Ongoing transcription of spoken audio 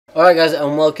Alright guys,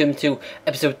 and welcome to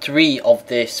episode 3 of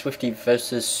the Swifty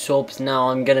versus subs. Now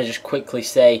I'm going to just quickly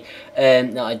say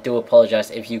that I do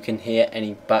apologise if you can hear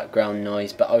any background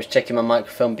noise, but I was checking my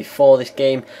microphone before this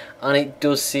game and it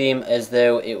does seem as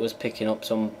though it was picking up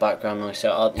some background noise.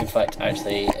 So in fact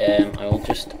actually I will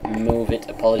just move it.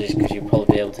 Apologies because you'll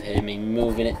probably be able to hear me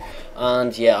moving it,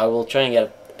 and yeah, I will try and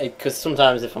get it, because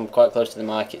sometimes if I'm quite close to the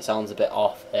mic it sounds a bit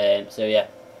off, so yeah,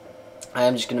 I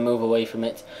am just going to move away from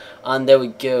it, and there we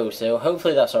go. So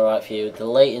hopefully that's alright for you. The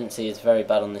latency is very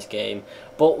bad on this game,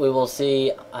 but we will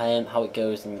see how it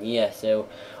goes. And yeah, so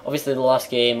obviously the last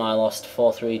game I lost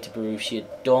 4-3 to Borussia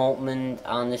Dortmund,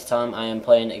 and this time I am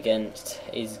playing against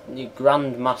his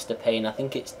GRanDMa5TErPAin. I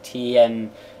think it's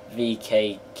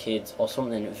TMVK Kids or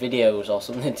something, videos or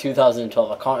something,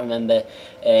 2012. I can't remember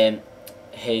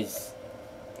his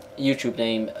YouTube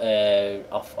name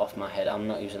off my head. I'm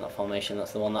not using that formation.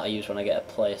 That's the one that I use when I get a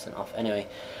player sent off. Anyway,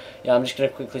 yeah, I'm just going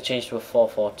to quickly change to a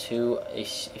 4-4-2.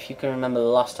 If you can remember the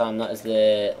last time, that is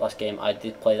the last game I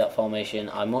did play that formation.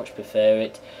 I much prefer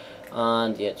it.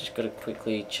 And yeah, just got to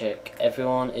quickly check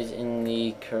everyone is in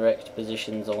the correct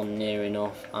positions or near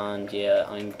enough. And yeah,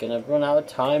 I'm going to run out of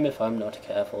time if I'm not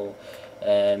careful.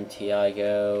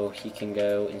 Thiago, he can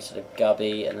go instead of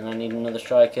Gabby, and then I need another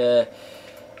striker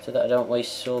so that I don't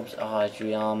waste subs.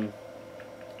 GRanDMa,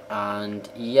 and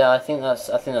yeah, I think that's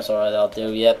alright. I'll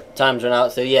do. Yep, time's run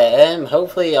out. So yeah,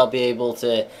 hopefully I'll be able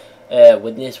to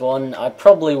win this one. I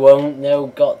probably won't. No,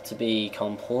 got to be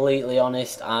completely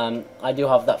honest. I do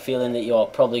have that feeling that you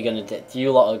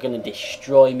lot are gonna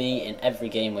destroy me in every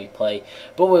game we play.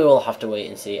 But we will have to wait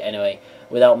and see. Anyway,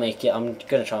 I'm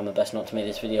gonna try my best not to make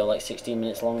this video like 16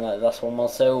 minutes long like the last one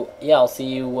was. So yeah, I'll see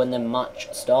you when the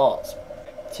match starts.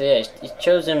 So yeah, he's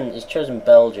chosen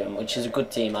Belgium, which is a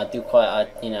good team. I'm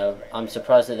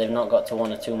surprised that they've not got to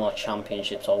 1 or 2 more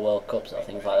championships or World Cups or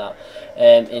things like that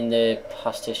in the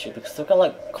past history, because they've got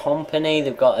like Company,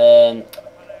 they've got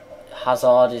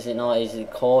Hazard, is it not? Is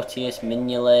it Courtius,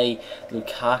 Mignolet,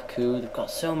 Lukaku? They've got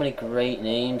so many great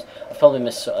names. I've probably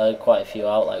missed quite a few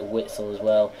out, like Witzel as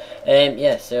well.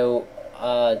 Yeah, so.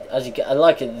 I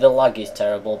like it. The lag is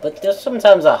terrible, but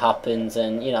sometimes that happens,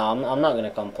 and you know I'm not going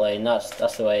to complain.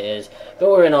 That's the way it is.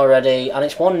 But we're in already, and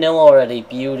it's 1-0 already.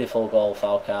 Beautiful goal,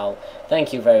 Falcao.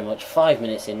 Thank you very much. 5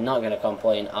 minutes in, not going to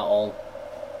complain at all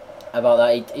about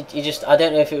that. He just, I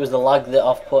don't know if it was the lag that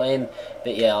I've put him,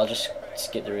 but yeah, I'll just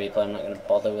skip the replay. I'm not going to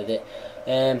bother with it.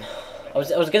 I was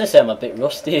going to say I'm a bit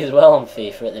rusty as well on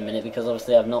FIFA at the minute, because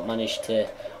obviously I've not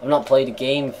played a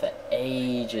game for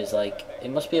ages. Like, it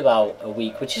must be about a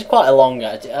week, which is quite a long,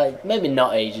 maybe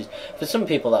not ages. For some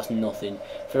people that's nothing.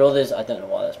 For others, I don't know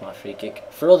why that's my free kick.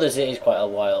 For others it is quite a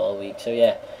while, a week. So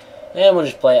yeah, we'll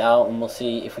just play it out and we'll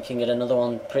see if we can get another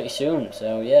one pretty soon.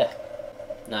 So yeah,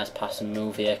 nice pass and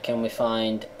move here. Can we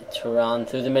find Turan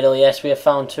through the middle? Yes, we have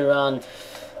found Turan.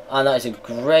 And that is a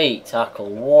great tackle.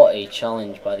 What a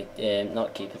challenge by the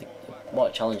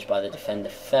what a challenge by the defender.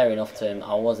 Fair enough to him.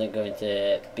 I wasn't going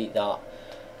to beat that.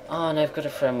 Oh, and I've got a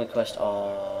friend request.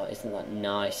 Oh, isn't that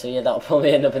nice? So yeah, that'll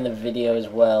probably end up in the video as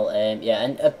well. Yeah,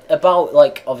 and about,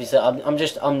 like, obviously I'm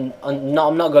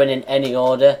not going in any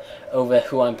order over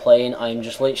who I'm playing. I'm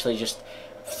just literally just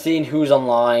seeing who's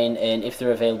online and if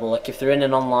they're available. Like, if they're in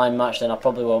an online match, then I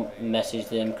probably won't message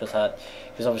them, because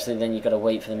obviously then you've got to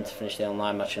wait for them to finish the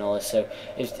online match and all this. So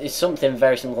it's something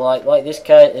very simple, like this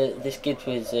guy, this kid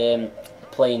was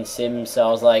playing Sims, so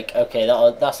I was like, okay,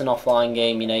 that's an offline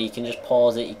game, you know, you can just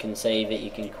pause it, you can save it,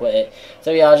 you can quit it.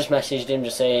 So yeah, I just messaged him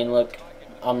just saying, look,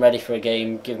 I'm ready for a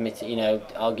game, give me,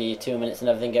 I'll give you 2 minutes and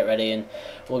everything, get ready, and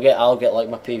I'll get like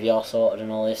my PVR sorted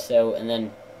and all this, so, and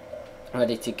then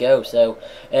ready to go. So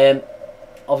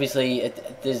obviously I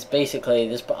think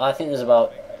there's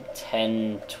about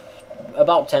 10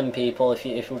 people,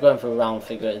 if we're going for a round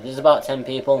figure, there's about 10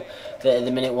 people that at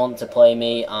the minute want to play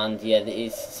me, and yeah,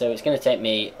 so it's going to take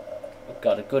me,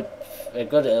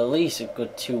 at least a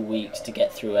good 2 weeks to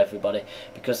get through everybody,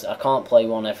 because I can't play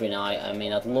one every night. I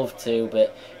mean, I'd love to,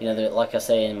 but you know, like I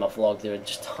say in my vlog, there are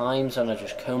just times when I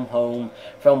just come home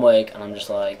from work and I'm just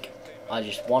like, I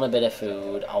just want a bit of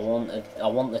food, I want the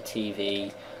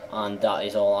TV, and that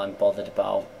is all I'm bothered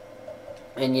about.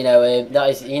 And you know, that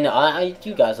is, you know,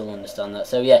 you guys will understand that.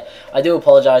 So yeah, I do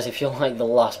apologise if you're like the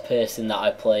last person that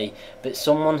I play, but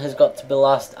someone has got to be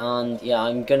last, and yeah,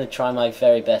 I'm going to try my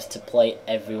very best to play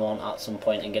everyone at some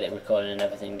point and get it recorded and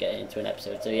everything, get it into an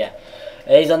episode. So yeah,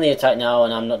 he's on the attack now,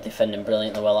 and I'm not defending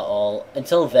brilliantly well at all.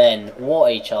 Until then,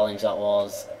 what a challenge that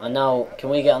was. And now, can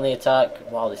we get on the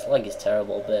attack? Wow, this leg is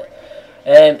terrible, but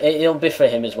it'll be for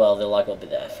him as well. The lag will be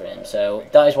there for him. So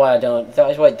that is why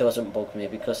it doesn't bug me,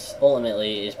 because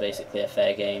ultimately it is basically a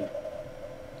fair game.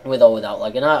 with or without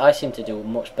lag, and I seem to do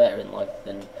much better in lag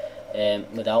than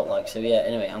without lag. So yeah,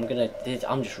 anyway,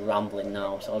 I'm just rambling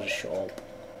now, so I'll just shut up.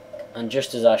 And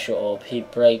just as I shut up, he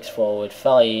breaks forward.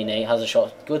 Fellaini has a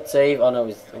shot. Good save. Oh no,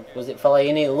 was it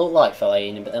Fellaini? It looked like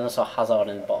Fellaini, but then I saw Hazard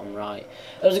in the bottom right.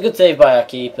 It was a good save by our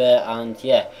keeper, and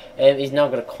yeah, he's now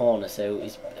got a corner. So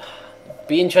it's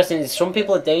be interesting. Some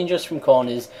people are dangerous from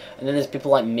corners, and then there's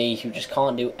people like me who just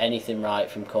can't do anything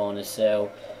right from corners. So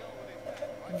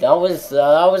that was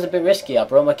a bit risky. I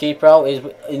brought my keeper out.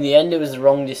 In the end, it was the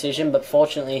wrong decision, but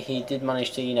fortunately, he did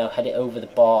manage to head it over the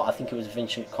bar. I think it was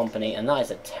Vincent Kompany, and that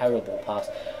is a terrible pass.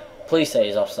 Please say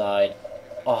he's offside.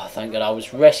 Oh, thank God, I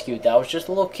was rescued there. I was just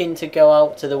looking to go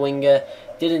out to the winger,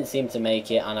 didn't seem to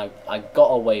make it, and I got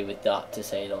away with that, to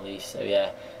say the least. So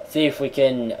yeah, see if we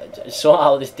can sort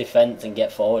out this defence and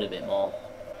get forward a bit more.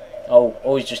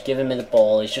 Oh, he's just giving me the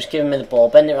ball. He's just giving me the ball.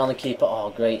 Bend it around the keeper.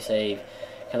 Oh, great save.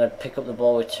 Can I pick up the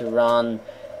ball with Turan?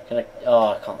 Oh,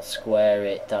 I can't square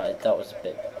it. That was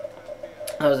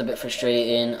a bit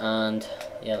frustrating. And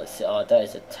yeah, let's see. Oh, that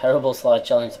is a terrible slide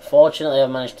challenge. Fortunately, I've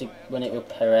managed to win it with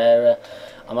Pereira.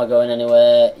 Am I going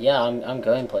anywhere? Yeah, I'm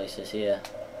going places here.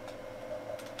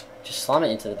 Just slam it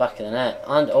into the back of the net.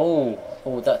 And oh,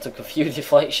 that took a few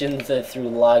deflections through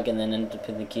lag and then ended up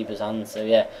in the keeper's hands. So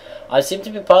yeah, I seem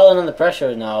to be piling on the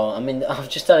pressure now. I mean, I've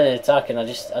just had an attack and I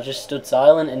just stood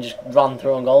silent and just ran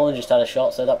through on goal and just had a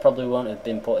shot. So that probably won't have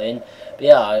been put in. But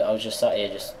yeah, I was just sat here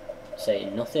just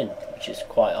saying nothing, which is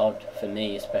quite odd for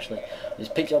me, especially. He's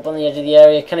picked it up on the edge of the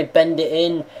area. Can he bend it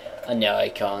in? No, I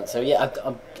can't. So yeah,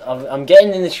 I'm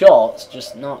getting in the shots,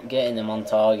 just not getting them on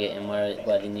target and where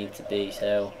they need to be.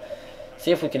 So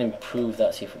see if we can improve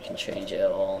that, see if we can change it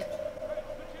at all.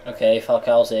 Okay,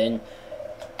 Falcao's in.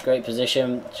 Great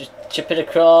position. Just chip it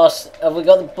across. Have we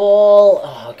got the ball?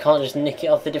 Oh, I can't just nick it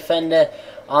off the defender.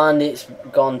 And it's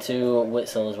gone to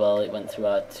Witzel as well. It went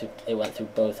through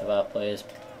both of our players.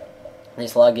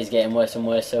 This lag is getting worse and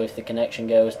worse, so if the connection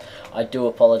goes, I do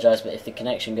apologise, but if the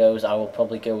connection goes, I will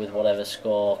probably go with whatever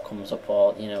score comes up,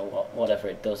 or whatever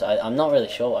it does. I'm not really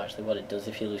sure actually what it does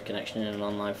if you lose connection in an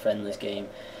online friendlies game.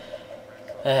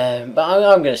 But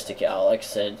I'm going to stick it out. Like I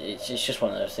said, it's just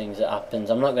one of those things that happens.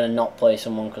 I'm not going to not play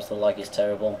someone because the lag is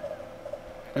terrible.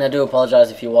 And I do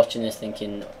apologise if you're watching this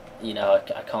thinking,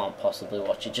 I can't possibly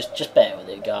watch it. Just bear with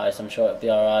it, guys. I'm sure it'll be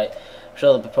alright. I'm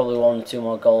sure there'll be probably 1 or 2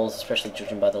 more goals, especially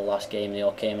judging by the last game. They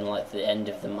all came in like the end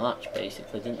of the match,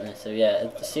 basically, didn't they? So yeah,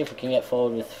 let's see if we can get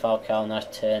forward with Falcao. Nice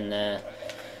turn there.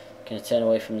 Going to turn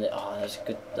away from the... Oh,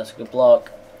 that's a good block.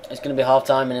 It's going to be half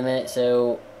time in a minute,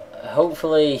 so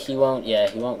hopefully he won't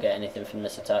get anything from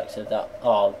this attack. So that...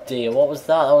 Oh dear, what was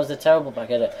that? That was a terrible back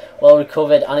header. Well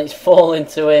recovered, and it's fallen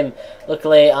to him,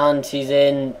 luckily, and he's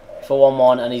in for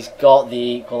 1-1, and he's got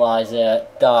the equaliser.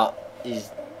 That is...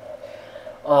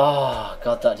 Oh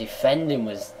God, that defending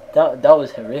was... That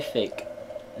was horrific.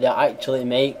 That actually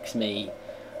makes me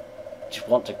just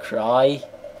want to cry.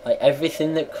 Like,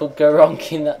 everything that could go wrong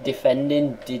in that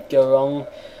defending did go wrong.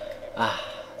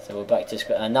 So we're back to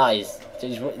square, and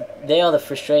they are the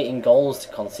frustrating goals to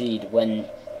concede when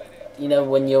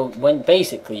when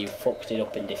basically you fucked it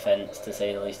up in defence, to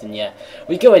say the least. And yeah,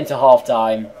 we go into half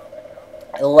time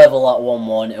level at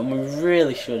 1-1, and we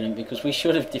really shouldn't, because we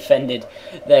should have defended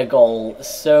their goal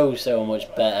so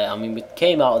much better. I mean, we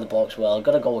came out of the blocks well,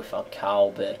 got a goal with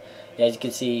Falcao, but yeah, as you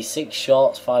can see, 6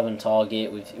 shots, 5 on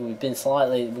target. We've been a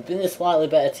slightly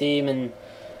better team, and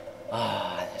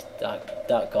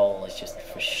that goal has just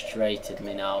frustrated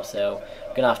me now. So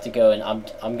I'm gonna have to go, and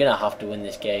I'm gonna have to win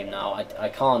this game now. I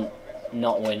can't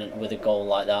not win with a goal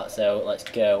like that. So let's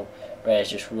go. Reyes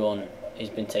just run. He's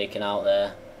been taken out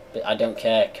there. But I don't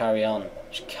care, carry on.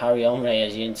 Just carry on,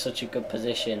 Reyes, you're in such a good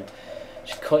position.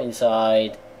 Just cut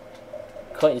inside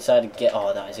and get...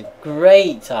 Oh, that is a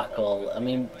great tackle. I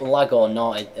mean, lag or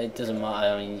not, it doesn't matter.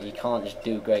 I mean, you can't just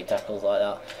do great tackles like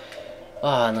that.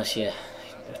 Unless you...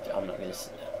 I'm not going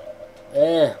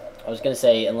to... I was going to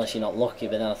say, unless you're not lucky,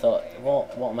 but then I thought,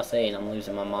 what am I saying? I'm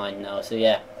losing my mind now. So,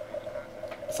 yeah.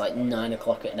 It's like 9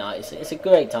 o'clock at night. It's a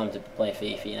great time to play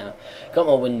FIFA, Got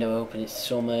my window open, it's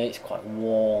summer, it's quite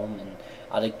warm, and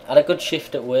I had a good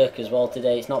shift at work as well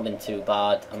today. It's not been too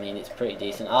bad. I mean, it's pretty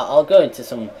decent. I'll go into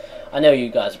some... I know you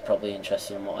guys are probably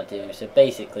interested in what I do. So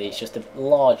basically, it's just a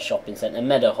large shopping centre,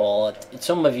 Meadow Hall.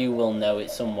 Some of you will know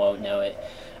it, some won't know it.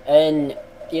 And...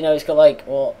 it's got like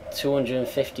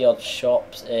 250 odd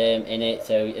shops in it,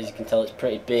 so as you can tell, it's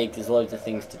pretty big. There's loads of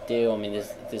things to do. I mean,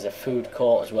 there's a food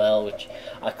court as well, which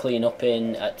I clean up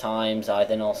in at times. I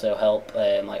then also help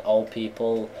like old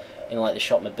people in like the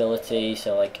shop mobility,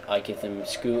 so like I give them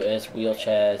scooters,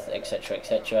 wheelchairs, etc.,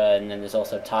 etc. And then there's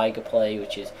also Tiger Play,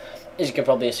 which is as you can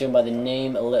probably assume by the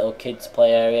name, a little kids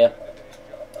play area.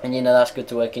 And you know, that's good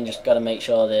to work in. Just got to make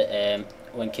sure that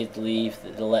when kids leave,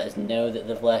 that they'll let us know that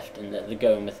they've left and that they're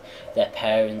going with their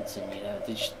parents, and you know,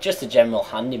 just the general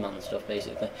handyman stuff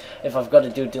basically. If I've got to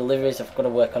do deliveries, I've got to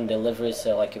work on deliveries.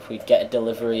 So like if we get a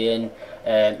delivery in,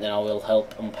 then I will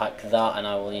help unpack that, and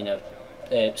I will, you know,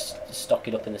 stock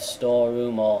it up in the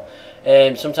storeroom. Or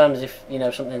sometimes if, you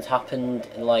know, something's happened,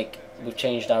 like we've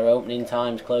changed our opening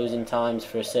times, closing times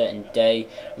for a certain day,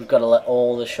 we've got to let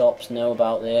all the shops know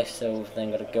about this. So we've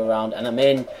then got to go around, and I'm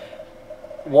in.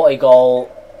 What a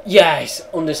goal! Yes,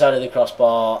 underside of the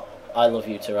crossbar. I love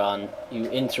you, Turan. You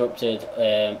interrupted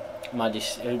my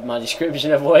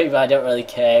description of Wade, but I don't really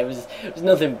care. It was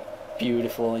nothing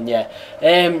beautiful, and yeah.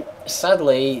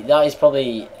 Sadly, that is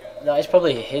probably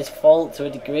his fault to a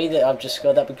degree that I've just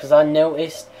scored that, because I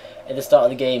noticed at the start of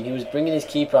the game he was bringing his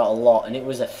keeper out a lot, and it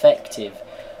was effective.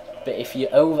 But if you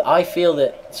I feel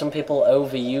that some people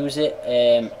overuse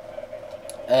it.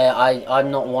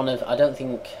 I'm not one of. I don't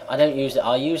use it.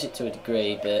 I use it to a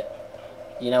degree,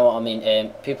 but you know what I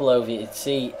mean. People over it.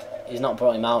 See, he's not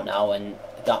brought him out now, and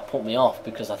that put me off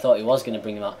because I thought he was going to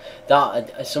bring him out.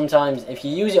 That sometimes, if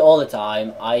you use it all the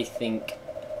time, I think,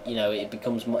 you know, it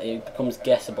becomes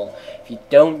guessable. If you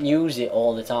don't use it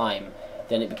all the time,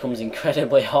 then it becomes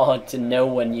incredibly hard to know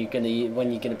when you're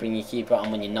gonna bring your keeper out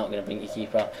and when you're not gonna bring your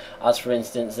keeper out. As for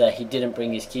instance, he didn't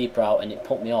bring his keeper out, and it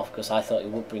put me off because I thought he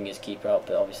would bring his keeper out,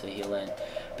 but obviously he learned.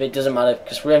 But it doesn't matter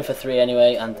because we're in for 3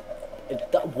 anyway. And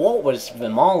what was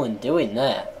Vermaelen doing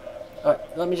there? All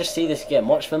right, let me just see this again.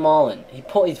 Watch Vermaelen. He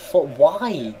put his foot.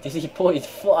 Why did he put his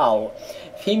foot out?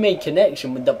 If he made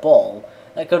connection with the ball,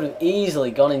 that could have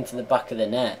easily gone into the back of the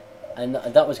net, and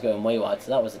that was going way wide.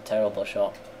 So that was a terrible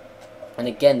shot. And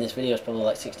again, this video is probably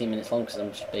like 16 minutes long because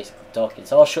I'm just basically talking.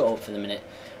 So I'll shut up for the minute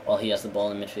while he has the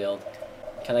ball in midfield.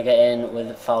 Can I get in with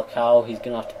Falcao? He's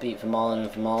going to have to beat Vermaelen,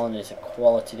 and Vermaelen is a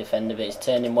quality defender, but he's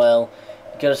turning well.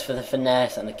 He goes for the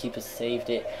finesse, and the keeper saved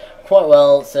it quite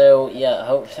well. So yeah,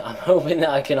 I'm hoping that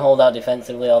I can hold out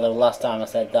defensively, although last time I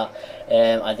said that,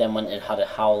 I then went and had a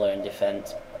howler in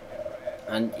defence.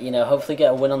 And, you know, hopefully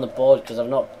get a win on the board, because I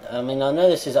know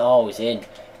this is always in.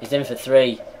 He's in for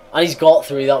 3. And he's got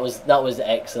 3. That was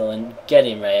excellent. Get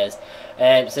him, Reyes.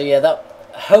 So yeah,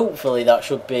 hopefully that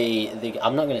should be the.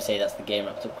 I'm not going to say that's the game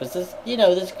wrapped up, because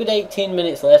there's a good 18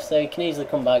 minutes left, so he can easily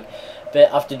come back.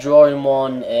 But after drawing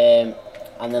one and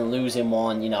then losing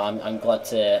one, you know, I'm glad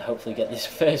to hopefully get this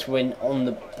first win on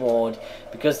the board,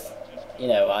 because, you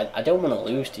know, I don't want to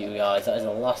lose to you guys. That is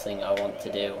the last thing I want to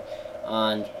do,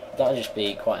 and that'll just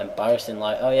be quite embarrassing.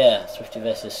 Like, oh yeah, Swifty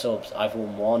versus Subs. I've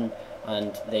won 1.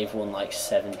 And they've won like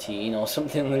 17 or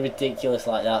something ridiculous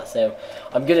like that. So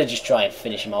I'm gonna just try and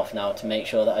finish him off now to make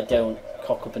sure that I don't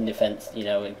cock up in defence, you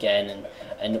know, again, and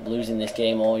end up losing this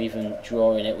game or even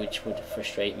drawing it, which would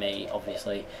frustrate me,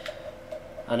 obviously.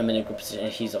 And I'm in a good position.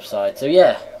 He's offside. So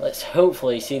yeah, let's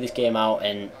hopefully see this game out,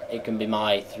 and it can be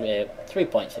my 3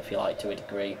 points, if you like, to a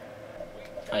degree.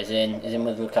 He's in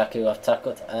with Lukaku. I've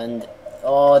tackled, and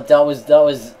oh, that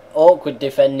was awkward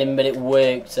defending, but it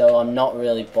worked, so I'm not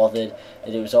really bothered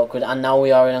that it was awkward. And now we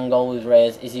are in on goal with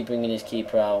Reyes. Is he bringing his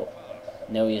keeper out?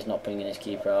 No, he is not bringing his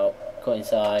keeper out. Cut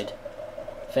inside.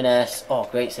 Finesse. Oh,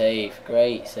 great save.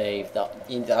 Great save. I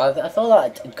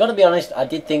thought that, got to be honest, I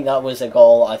did think that was a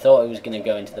goal. I thought it was going to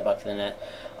go into the back of the net,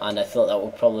 and I thought that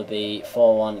would probably be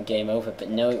 4-1, game over, but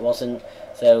no, it wasn't.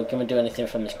 So can we do anything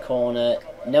from this corner?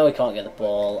 No, he can't get the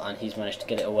ball, and he's managed to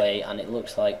get it away, and it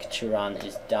looks like Turan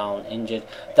is down, injured.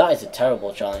 That is a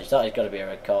terrible challenge. That has got to be a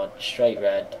red card. Straight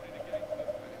red.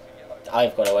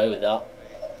 I've got away with that.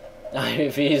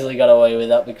 I've easily got away with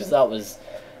that, because that was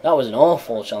an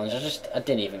awful challenge. I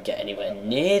didn't even get anywhere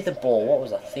near the ball. What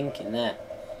was I thinking there?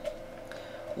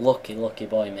 Lucky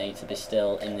boy me to be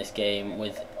still in this game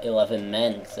with 11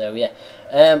 men. So yeah,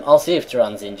 I'll see if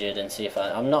Turan's injured and see if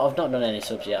I've not done any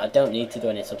subs yet. I don't need to do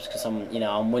any subs because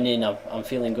I'm winning. I'm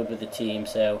feeling good with the team,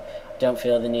 so I don't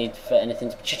feel the need for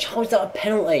anything. How is that a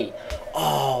penalty?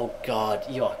 Oh God,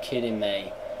 you are kidding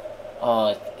me.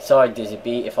 Oh, sorry Dizzy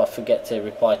Beat if I forget to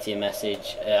reply to your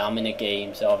message. I'm in a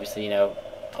game, so obviously, you know,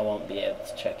 I won't be able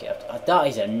to check it after. That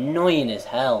is annoying as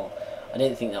hell. I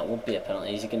didn't think that would be a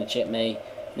penalty. Is he going to chip me?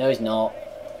 No, he's not.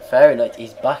 Fair enough.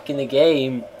 He's back in the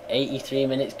game. 83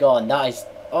 minutes gone. That is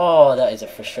a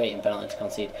frustrating penalty to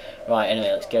concede. Right,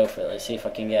 anyway, let's go for it. Let's see if I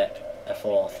can get a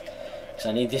 4th. Because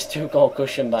I need this 2-goal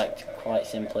cushion back, quite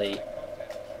simply.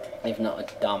 If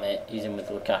not, damn it, he's in with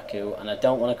Lukaku, and I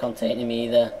don't want to contain him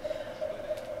either.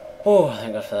 Oh,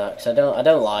 thank God for that. Because I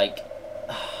don't like.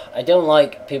 I don't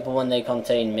like people when they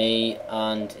contain me,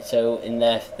 and so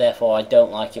therefore I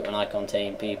don't like it when I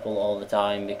contain people all the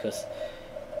time, because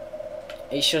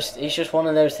it's just one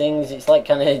of those things. It's like,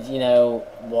 kind of, you know,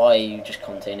 why are you just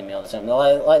containing me all the time?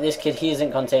 Like this kid, he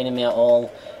isn't containing me at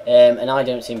all, and I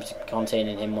don't seem to be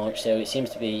containing him much. So it seems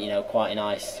to be, you know, quite a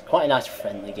nice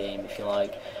friendly game, if you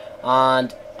like.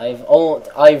 And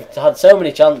I've had so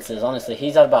many chances. Honestly,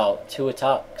 he's had about 2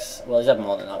 attacks. Well, he's had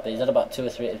more than that, but he's had about 2 or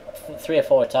 3 or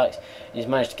 4 attacks. And he's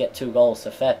managed to get 2 goals.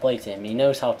 So fair play to him. He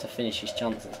knows how to finish his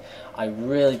chances. I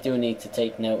really do need to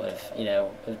take note of, you know,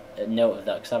 note of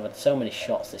that, because I've had so many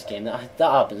shots this game. That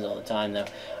happens all the time though.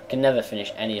 I can never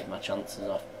finish any of my chances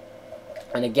off.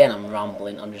 And again, I'm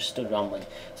rambling. I'm just stood rambling.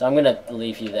 So I'm gonna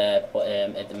leave you there, but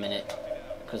at the minute,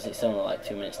 because it's only like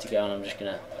 2 minutes to go, and I'm just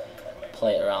gonna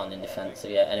play it around in defence. So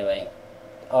yeah, anyway,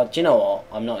 do you know what,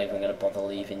 I'm not even going to bother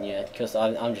leaving you, because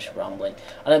I'm just rambling.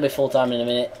 I know it'll be full time in a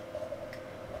minute.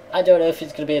 I don't know if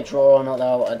it's going to be a draw or not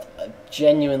though. I'm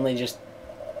genuinely just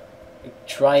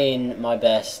trying my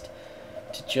best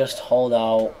to just hold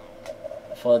out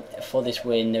for this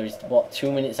win. There is, what,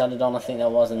 2 minutes added on, I think that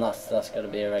was, and that's got to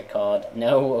be a red card.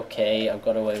 No, okay, I've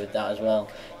got away with that as well.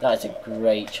 That is a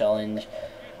great challenge.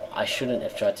 I shouldn't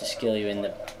have tried to skill you in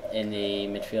the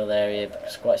midfield area,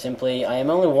 because quite simply I am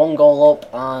only 1 goal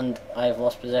up and I've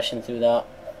lost possession through that.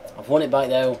 I've won it back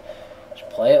though. Just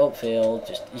play it upfield.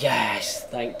 Just, yes,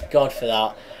 thank God for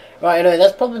that. Right, anyway,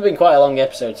 that's probably been quite a long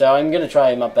episode, so I'm going to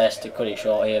try my best to cut it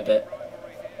short here, but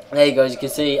there you go. As you can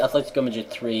see, Atletico Madrid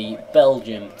 3,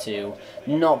 Belgium 2.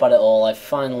 Not bad at all. I've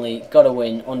finally got a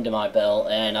win under my belt,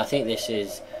 and I think this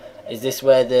is this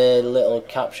where the little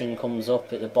caption comes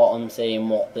up at the bottom saying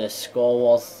what the score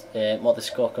was, what the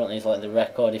score currently is, like the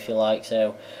record, if you like.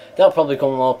 So that'll probably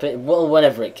come up. Well,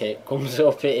 whenever it comes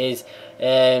up, it is.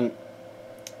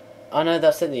 I know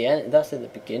that's at the end. That's at the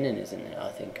beginning, isn't it? I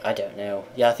think. I don't know.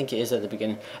 Yeah, I think it is at the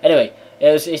beginning. Anyway,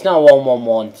 it's now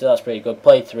 1-1-1, so that's pretty good.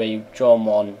 Played 3, drawn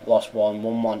 1, lost 1,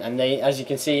 won 1. And as you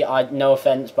can see, no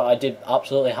offence, but I did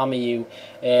absolutely hammer you.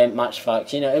 Match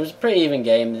facts. You know, it was a pretty even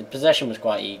game. The possession was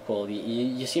quite equal.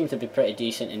 You seemed to be pretty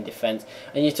decent in defence,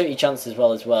 and you took your chances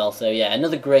as well. So yeah,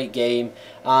 another great game.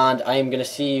 And I am going to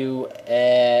see you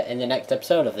in the next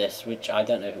episode of this, which I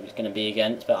don't know who it's going to be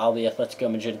against, but I'll be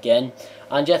Atletico Madrid again.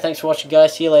 And yeah, thanks for watching,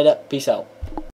 guys. See you later. Peace out.